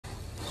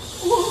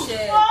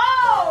Shit.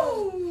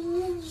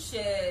 Oh!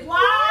 Shit. Wow!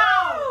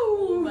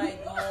 Oh my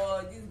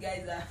god, these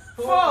guys are.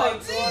 Oh my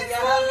god, they're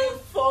having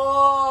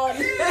fun.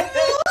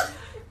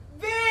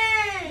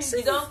 Babe!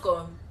 She don't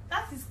come.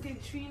 That is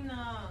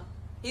Ka3na.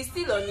 He's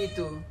still on it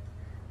too.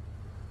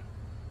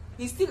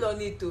 He's still on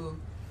it too.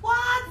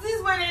 What?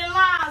 This when they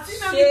last.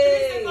 This can be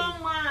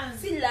 3-second man.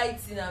 See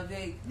lights in a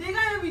bag. They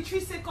can't be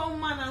 3-second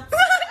man at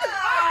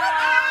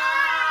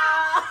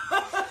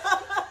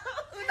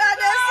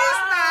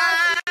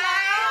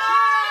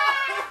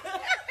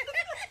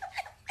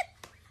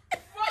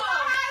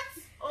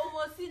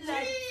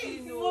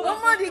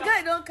the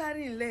guy don't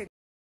carry his leg.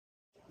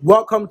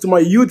 Welcome to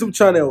my YouTube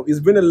channel. It's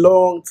been a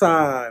long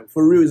time.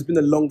 For real, it's been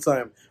a long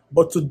time.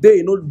 But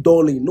today, no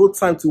dulling, no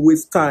time to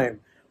waste time.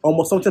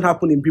 Almost something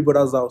happened in Big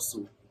Brother's house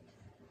too.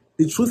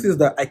 The truth is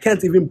that I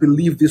can't even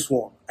believe this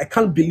one. I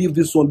can't believe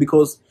this one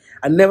because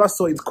I never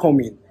saw it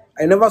coming.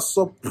 I never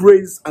saw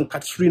Praise and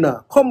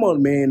Ka3na. Come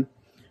on, man.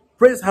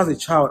 Praise has a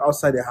child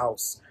outside the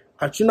house.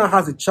 Ka3na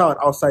has a child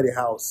outside the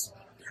house.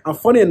 And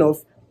funny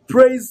enough,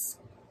 Praise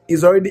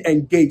is already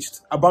engaged,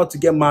 about to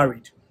get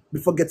married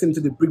before getting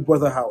into the Big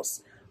Brother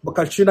house. But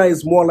Ka3na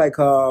is more like,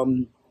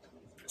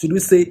 should we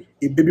say,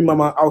 a baby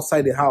mama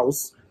outside the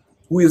house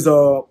who is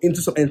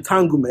into some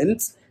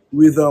entanglement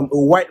with a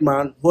white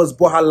man who has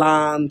bought her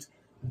land,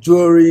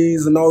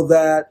 jewelries and all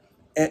that.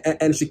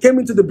 And she came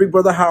into the Big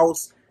Brother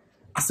house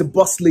as a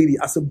boss lady,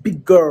 as a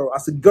big girl,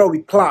 as a girl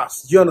with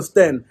class. Do you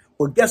understand?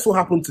 But guess what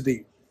happened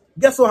today?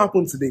 Guess what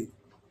happened today?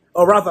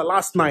 Or rather,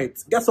 last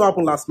night. Guess what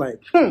happened last night?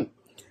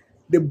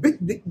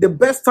 The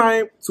best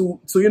time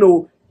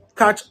to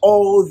catch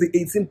all the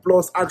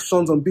 18+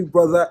 actions on Big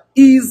Brother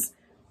is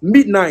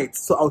midnight.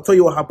 So I'll tell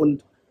you what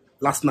happened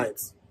last night.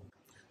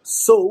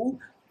 So,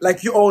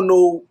 like you all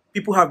know,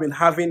 people have been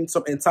having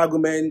some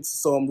entanglements,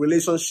 some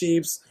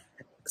relationships,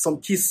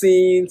 some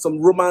kissing, some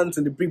romance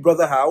in the Big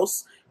Brother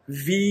house.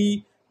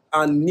 V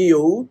and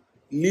Neo,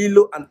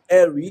 Lilo and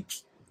Eric,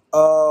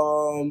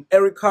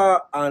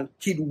 Erica and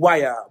Kid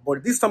Wire.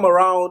 But this time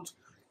around,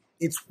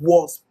 it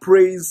was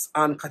Praise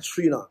and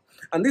Ka3na.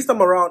 And this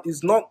time around,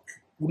 it's not,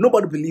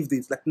 nobody believed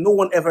it. Like, no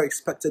one ever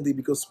expected it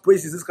because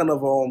Praise is this kind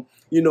of,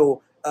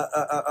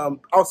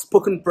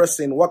 outspoken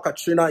person, while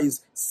Ka3na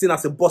is seen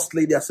as a boss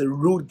lady, as a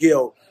rude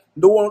girl.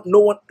 No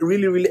one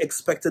really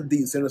expected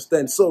this, you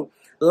understand? So,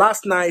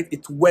 last night,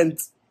 it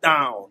went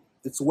down.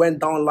 It went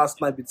down last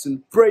night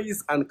between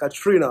Praise and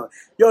Ka3na.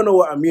 You all know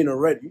what I mean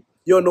already.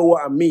 You all know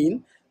what I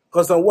mean.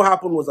 Because what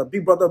happened was that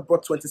Big Brother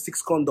brought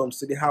 26 condoms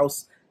to the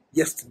house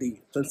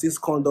yesterday. 26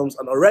 condoms,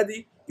 and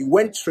already it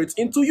went straight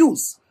into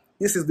use.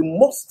 This is the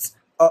most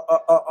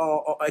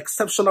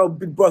exceptional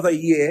Big Brother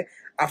year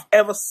I've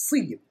ever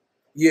seen.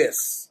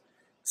 Yes.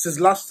 Since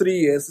last 3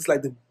 years, it's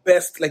like the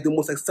best, like the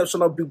most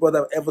exceptional Big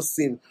Brother I've ever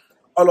seen.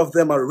 All of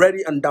them are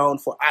ready and down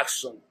for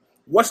action.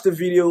 Watch the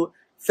video.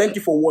 Thank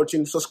you for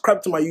watching.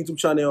 Subscribe to my YouTube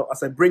channel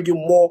as I bring you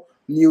more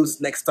news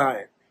next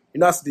time. You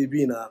know, that's the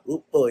be now.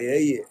 Oh,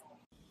 yeah.